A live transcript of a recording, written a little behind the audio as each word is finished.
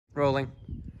Rolling.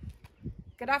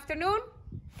 Good afternoon.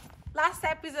 Last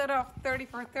episode of 30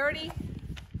 for 30.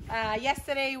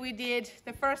 Yesterday we did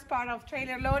the first part of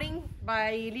trailer loading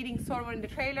by leading Stormer in the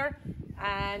trailer,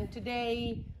 and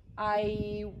today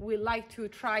I would like to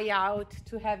try out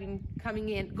to have him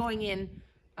going in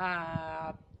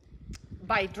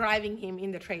by driving him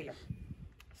in the trailer.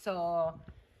 So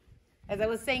as I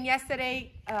was saying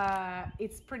yesterday,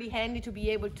 it's pretty handy to be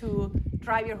able to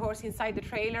drive your horse inside the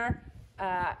trailer,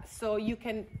 so you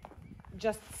can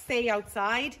just stay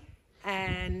outside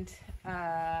and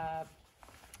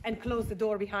close the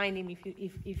door behind him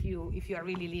if you are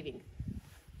really leaving.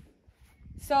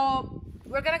 So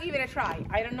we're gonna give it a try.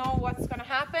 I don't know what's gonna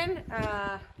happen.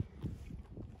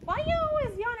 Why you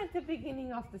always yawn at the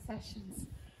beginning of the sessions?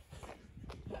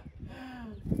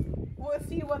 We'll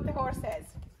see what the horse says.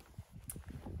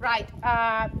 Right,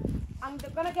 I'm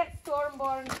gonna get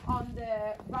Stormborn on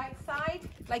the right side,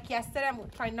 like yesterday.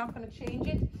 I'm not gonna change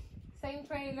it. Same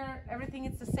trailer, everything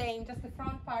is the same, just the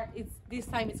front part this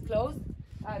time it's closed.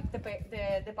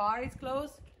 The bar is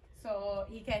closed, so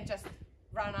he can just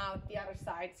run out the other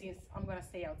side since I'm gonna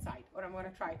stay outside, or I'm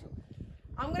gonna try to.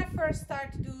 I'm gonna first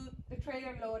start to do the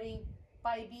trailer loading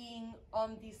by being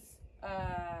on this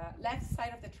left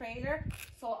side of the trailer,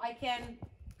 so I can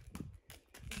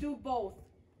do both,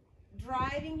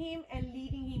 driving him and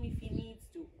leading him if he needs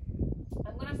to.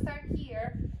 I'm gonna start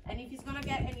here, and if he's gonna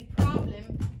get any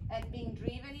problem at being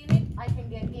driven in it, I can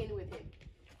get in with him.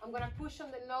 I'm gonna push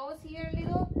on the nose here a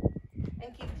little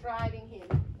and keep driving him.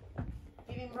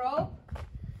 Give him rope,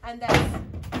 and that's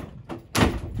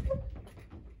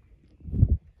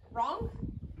wrong.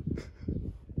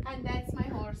 And that's my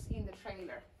horse in the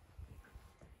trailer.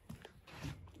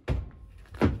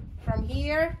 From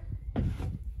here,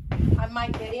 I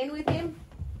might get in with him,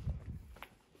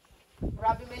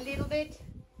 rub him a little bit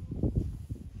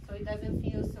so he doesn't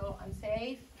feel so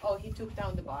unsafe. Oh, he took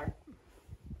down the bar.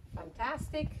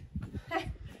 Fantastic.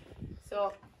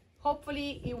 So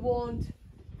hopefully it won't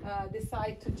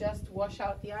decide to just wash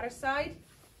out the other side.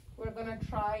 We're gonna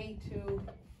try to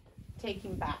take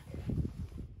him back.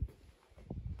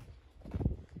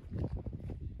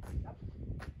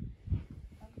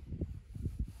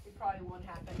 It probably won't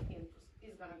happen.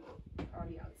 He's gonna go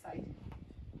probably outside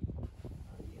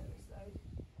on the other side.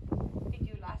 Did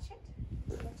you latch it?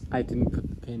 I didn't put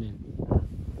the pin in.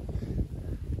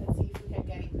 Let's see if we can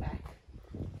get it back.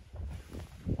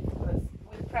 Because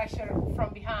with pressure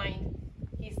from behind,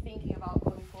 he's thinking about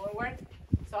going forward.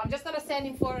 So I'm just gonna send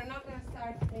him forward. I'm not gonna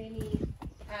start any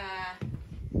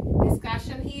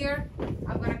discussion here.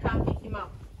 I'm gonna come pick him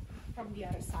up from the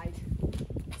other side,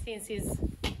 since he's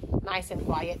nice and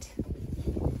quiet.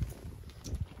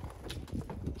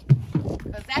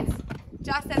 Because that's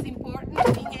just as important,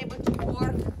 being able to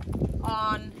work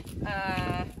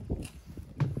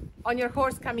on your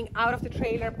horse coming out of the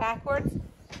trailer backwards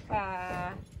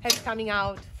as coming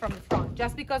out from the front.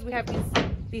 Just because we have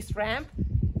this ramp,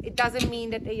 it doesn't mean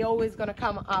that they're always going to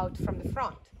come out from the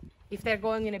front. If they're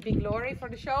going in a big lorry for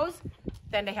the shows,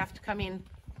 then they have to come in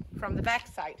from the back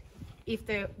side. If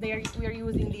we're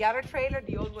using the other trailer,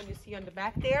 the old one you see on the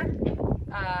back there,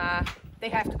 they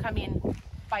have to come in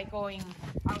by going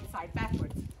outside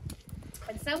backwards.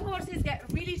 And some horses get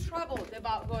really troubled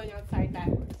about going outside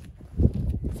backwards.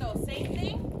 So same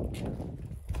thing.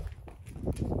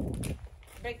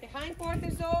 Break the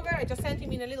hindquarters over. I just sent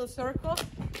him in a little circle.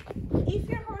 If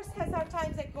your horse has hard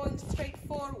times like going straight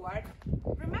forward,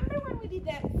 remember when we did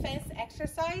that fence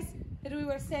exercise that we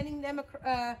were sending them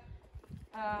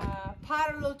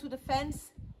parallel to the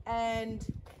fence, and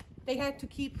they had to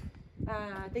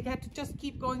just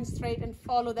keep going straight and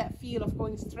follow that feel of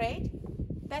going straight?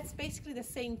 That's basically the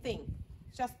same thing,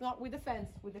 just not with the fence,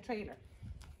 with the trailer.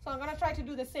 So I'm gonna try to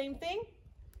do the same thing.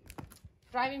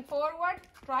 Driving forward,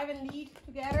 drive and lead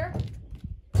together.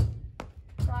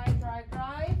 Drive, drive,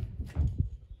 drive.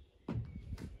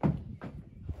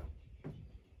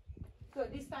 So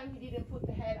this time he didn't put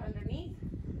the head underneath.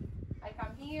 I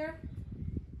come here,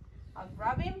 I'll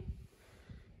grab him.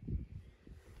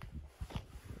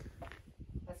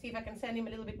 Let's see if I can send him a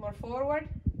little bit more forward.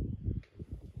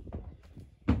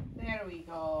 There we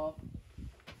go.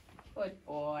 Good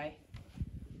boy.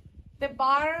 The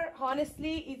bar,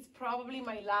 honestly, it's probably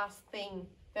my last thing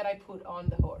that I put on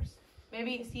the horse.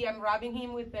 Maybe, see, I'm rubbing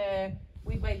him with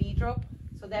my lead rope,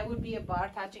 so that would be a bar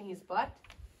touching his butt,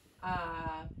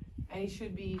 and it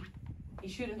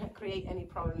shouldn't create any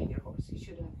problem in your horse. He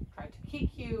shouldn't try to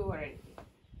kick you or anything.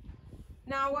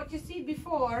 Now, what you see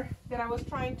before, that I was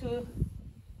trying to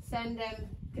send them,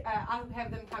 I'll have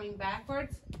them coming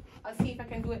backwards. I'll see if I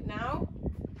can do it now.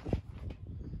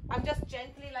 I'm just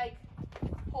gently like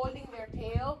holding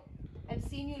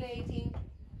simulating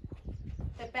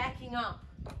the backing up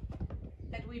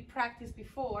that we practiced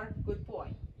before. Good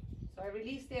boy. So I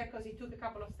released there because he took a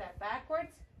couple of steps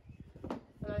backwards.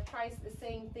 And I try the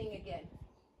same thing again.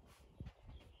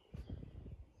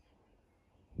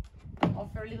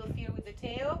 Offer a little fear with the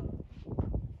tail.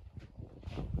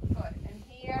 Good. And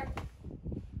here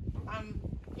I'm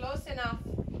close enough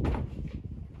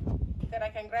that I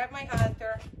can grab my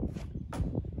halter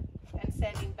and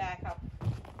send him back up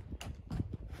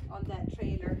on that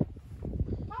trailer.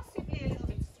 Possibly a little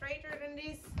bit straighter than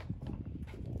this.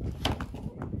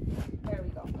 There we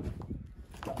go.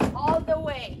 So all the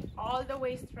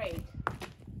way straight.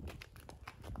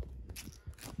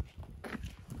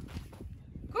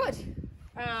 Good.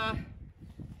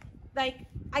 Like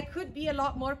I could be a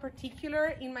lot more particular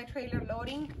in my trailer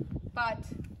loading, but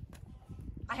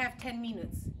I have 10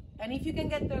 minutes. And if you can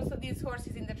get these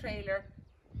horses in the trailer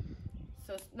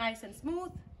so nice and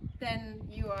smooth, then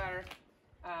you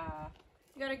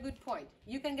got a good point.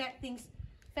 You can get things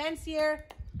fancier.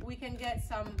 We can get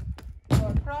some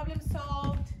more problem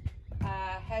solved.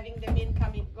 Having them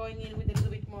going in with a little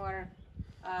bit more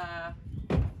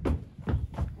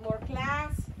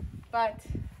class. But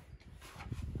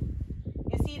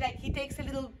you see, like he takes a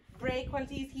little break while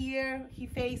he's here. He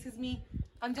faces me.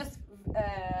 I'm just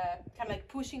kind of like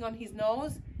pushing on his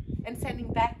nose and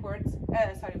sending backwards.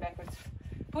 Backwards.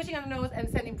 Pushing on the nose and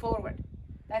sending forward.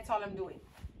 That's all I'm doing.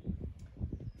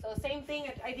 So same thing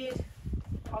that I did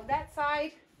on that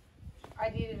side. I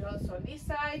did it also on this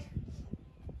side.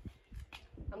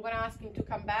 I'm going to ask him to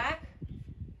come back.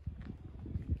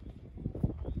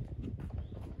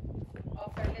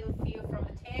 Offer a little feel from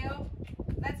the tail.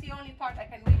 That's the only part I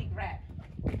can really grab.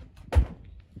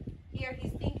 Here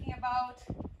he's thinking about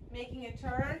making a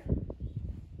turn.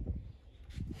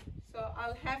 So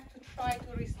I'll have to try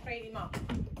to restrain him up.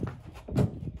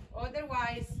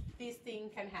 Otherwise, this thing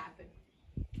can happen.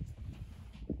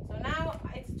 So now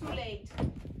it's too late.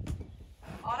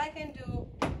 All I can do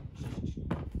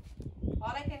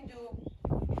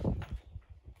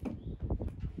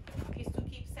is to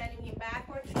keep sending him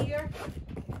backwards here.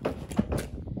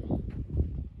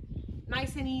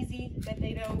 Nice and easy, that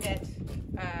they don't get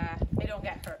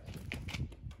hurt.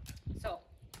 So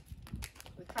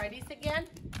we'll try this again.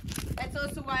 That's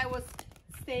also why I was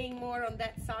staying more on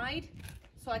that side,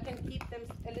 so I can keep them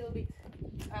a little bit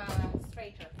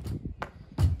straighter.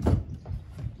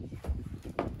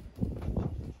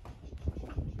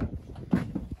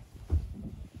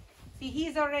 See,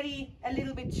 he's already a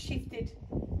little bit shifted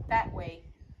that way.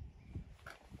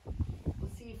 We'll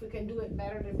see if we can do it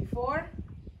better than before.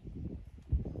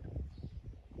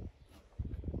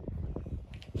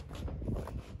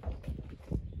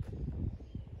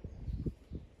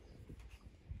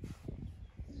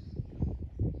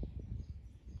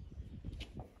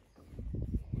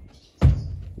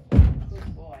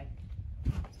 Good boy.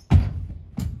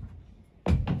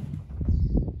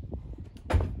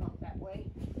 Not that way.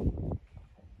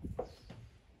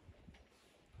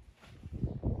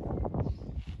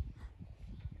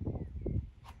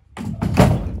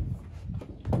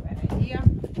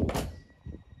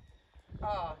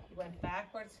 Oh, he went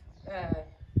backwards,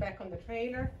 back on the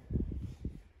trailer.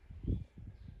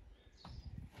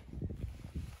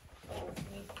 Let's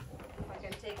see if I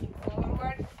can take him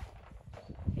forward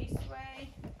this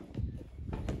way.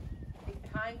 Take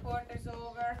the hindquarters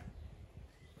over.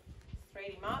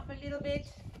 Straighten him up a little bit.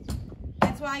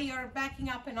 That's why you're backing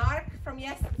up an arc from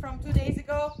 2 days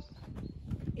ago.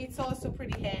 It's also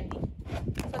pretty handy.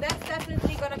 So that's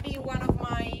definitely going to be one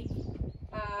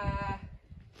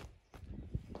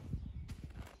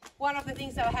of the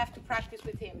things that I have to practice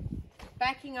with him.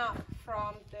 Backing up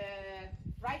from the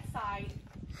right side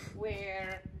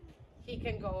where he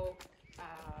can go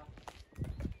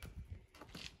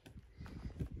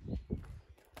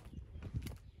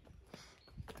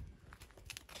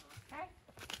okay.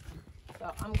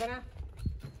 So I'm gonna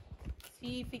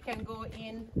see if he can go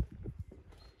in,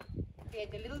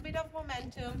 create a little bit of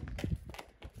momentum.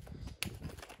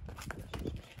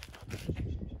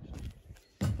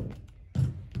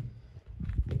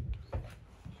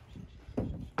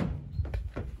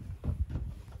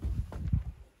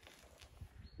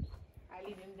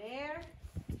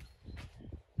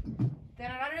 There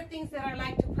are other things that I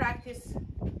like to practice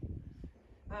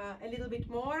a little bit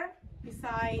more,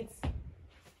 besides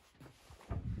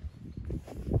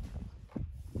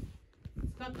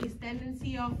it's got this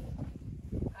tendency of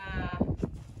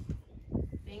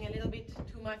being a little bit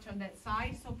too much on that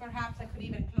side, so perhaps I could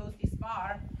even close this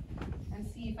bar and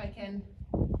see if I can,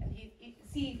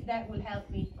 see if that will help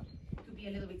me to be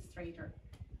a little bit straighter.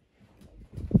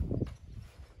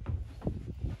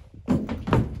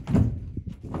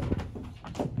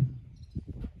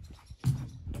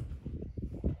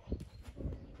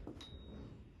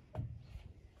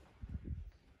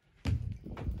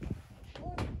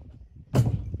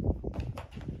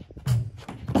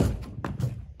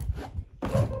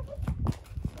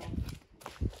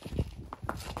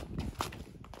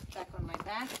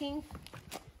 working.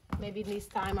 Maybe this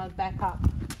time I'll back up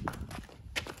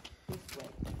this way.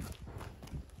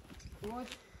 Good.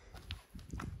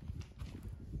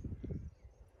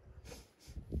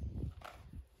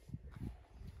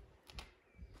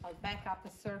 I'll back up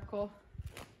a circle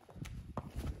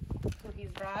to his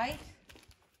right.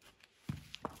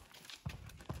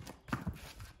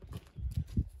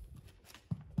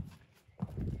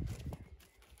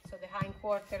 So the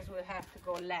hindquarters will have to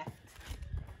go left,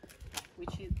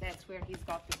 that's where he's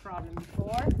got the problem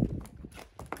before.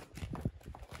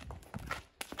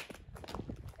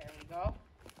 There we go.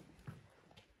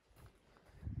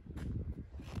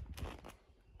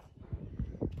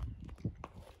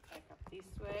 Back up this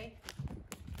way.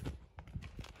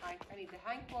 I need the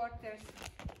hindquarters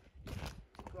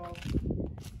to go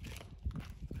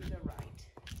to the right.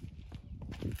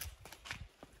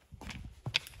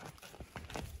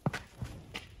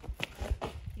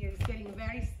 Here it's getting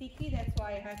very sticky, that's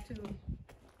why I have to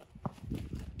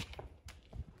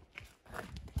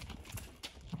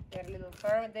get a little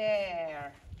firm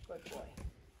there. Good boy.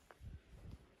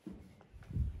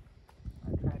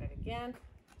 I'll try that again.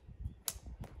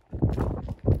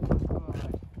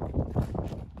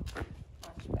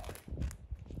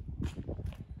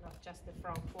 Just the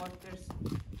front quarters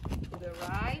to the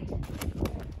right,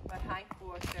 but hind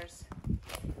quarters to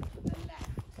the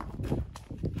left.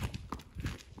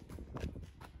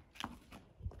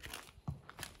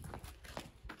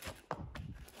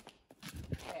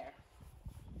 There.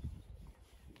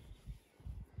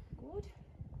 Good.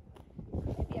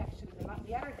 Maybe actually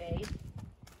the other day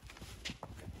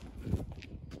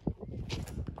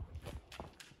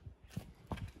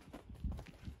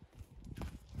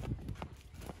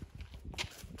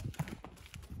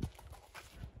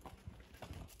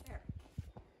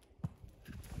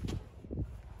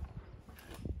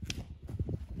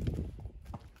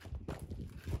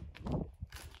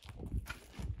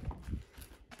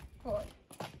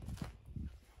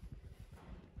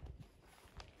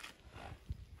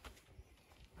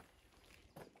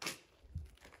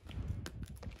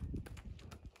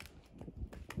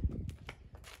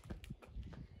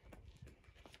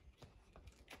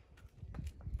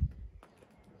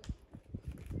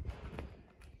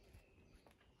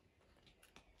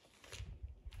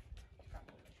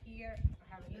here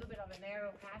I have a little bit of a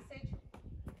narrow passage.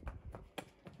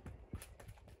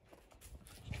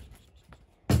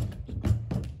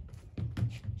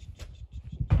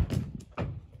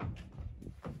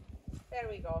 There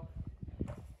we go.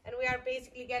 And we are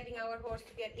basically getting our horse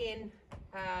to get in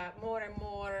more and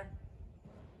more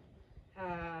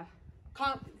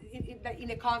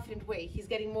in a confident way. He's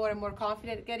getting more and more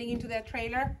confident getting into that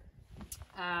trailer.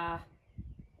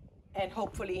 And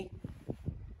hopefully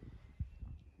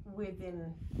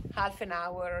within half an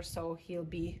hour or so he'll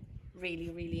be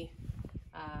really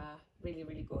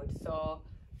good. So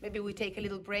maybe we take a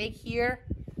little break here.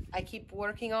 I keep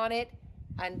working on it,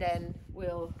 and then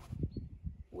we'll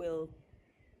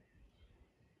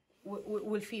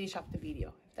finish up the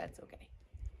video, if that's okay.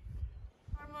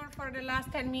 For the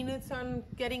last 10 minutes on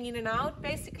getting in and out,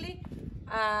 basically,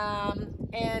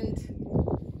 and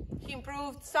he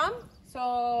improved some.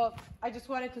 So I just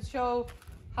wanted to show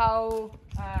how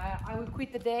I would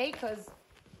quit the day, because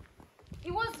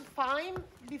it was fine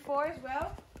before as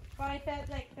well, but I felt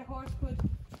like the horse could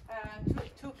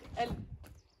took a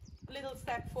little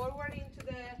step forward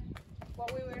into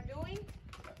what we were doing.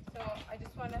 So I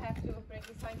just want to have to bring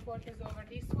the hindquarters over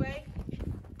this way,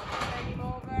 turn him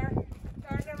over,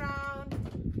 turn around,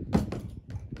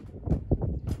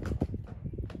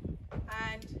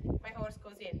 and my horse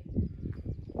goes in.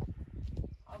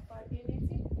 How far in is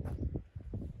he?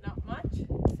 Not much.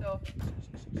 So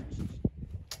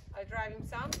I drive him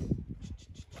some.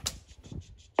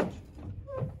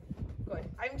 Good.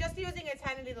 I'm just using a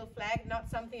tiny little flag, not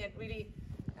something that really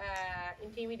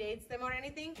intimidates them or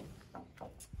anything.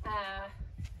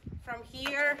 From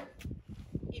here,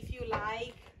 if you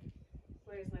like,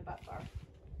 where is my butt bar?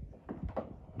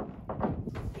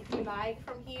 If you like,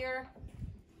 from here,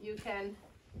 you can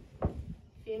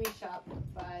finish up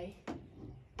by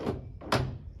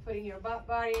putting your butt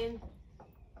bar in,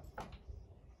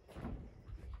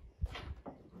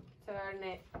 turn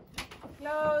it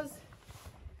close.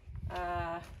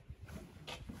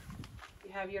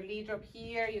 You have your lead rope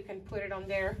here, you can put it on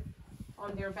their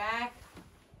back,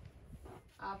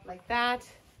 up like that,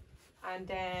 and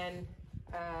then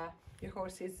your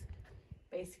horse is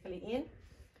basically in.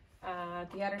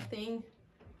 The other thing,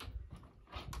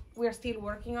 we're still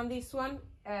working on this one,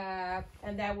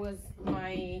 and that was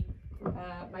my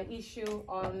my issue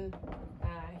on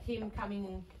him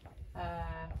coming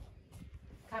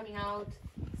out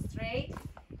straight.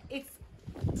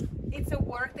 It's a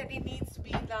work that it needs to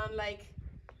be done like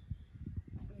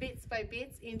bits by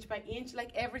bits, inch by inch,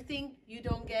 like everything. You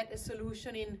don't get a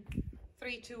solution in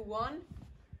 3, 2, 1.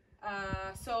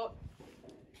 So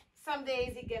some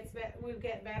days will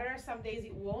get better, some days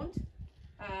it won't.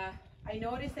 I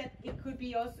noticed that it could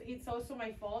be also, it's also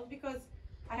my fault because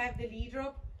I have the lead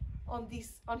rope on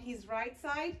his right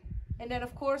side, and then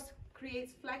of course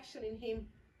creates flexion in him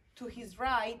to his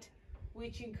right,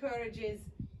 which encourages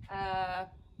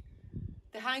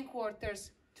the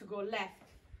hindquarters to go left.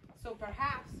 So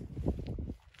perhaps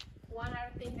one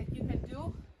other thing that you can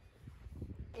do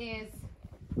is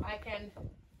I can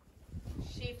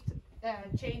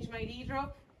change my lead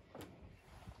rope.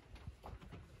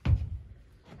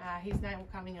 He's now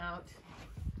coming out.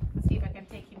 Let's see if I can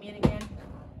take him in again.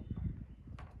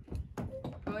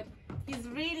 Good. He's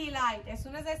really light. As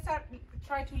soon as I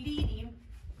try to lead him,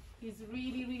 he's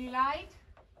really, really light.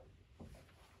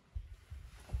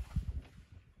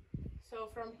 So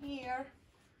from here,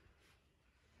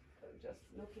 I'm just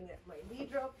looking at my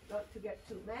lead rope, not to get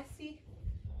too messy.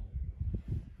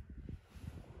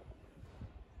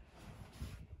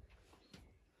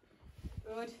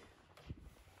 Good.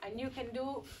 And you can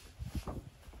do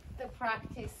the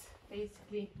practice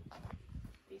basically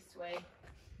this way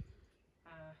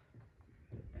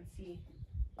and see.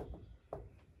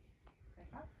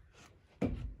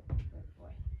 Good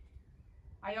boy.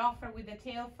 I offer with the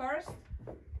tail first,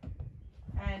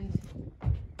 and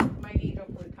my lead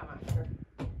rope will come after.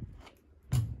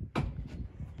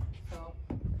 So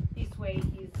this way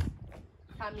he's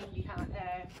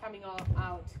coming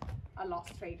out a lot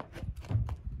straighter.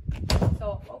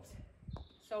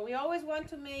 So we always want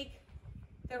to make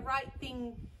the right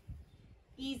thing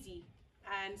easy,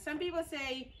 and some people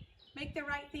say make the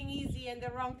right thing easy and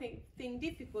the wrong thing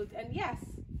difficult, and yes,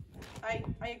 I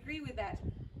agree with that,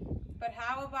 but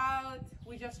how about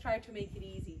we just try to make it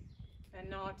easy and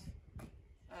not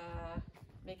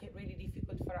make it really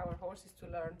difficult for our horses to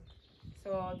learn.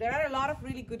 So there are a lot of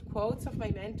really good quotes of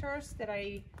my mentors that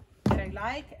I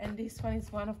like, and this one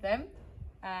is one of them.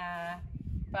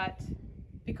 But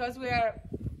because we are,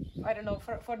 I don't know,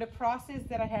 for the process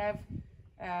that I have,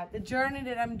 the journey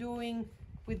that I'm doing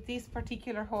with this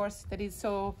particular horse that is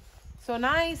so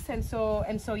nice and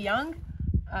so young.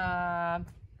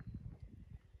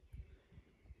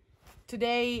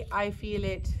 Today I feel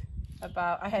it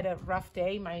I had a rough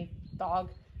day. My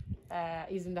dog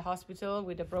is in the hospital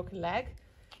with a broken leg,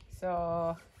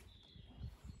 so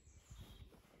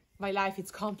my life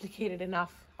is complicated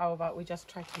enough. How about we just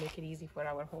try to make it easy for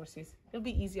our horses? It'll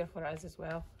be easier for us as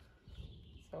well.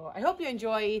 So I hope you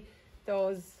enjoy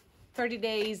those 30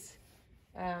 days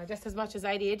just as much as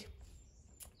I did.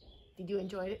 Did you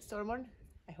enjoy it, Stormborn?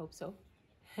 I hope so.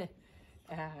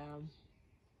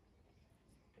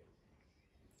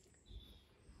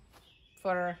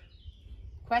 For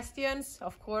questions,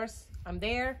 of course, I'm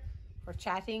there. For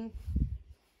chatting,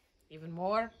 even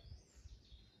more.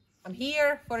 I'm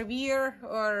here for a beer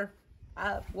or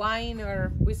wine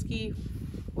or whiskey,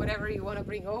 whatever you want to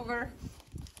bring over.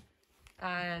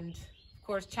 And of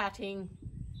course, chatting,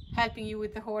 helping you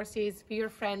with the horses, be your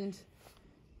friend.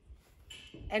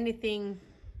 Anything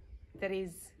that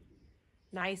is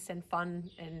nice and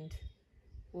fun and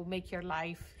will make your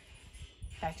life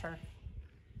better,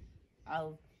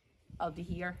 I'll be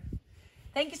here.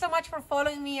 Thank you so much for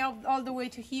following me all the way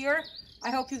to here.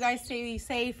 I hope you guys stay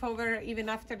safe even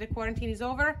after the quarantine is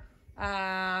over.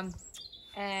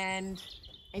 And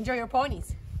enjoy your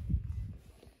ponies.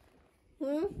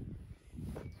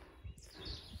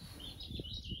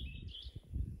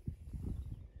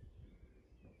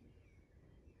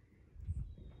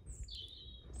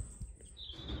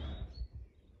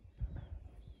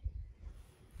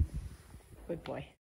 Good boy.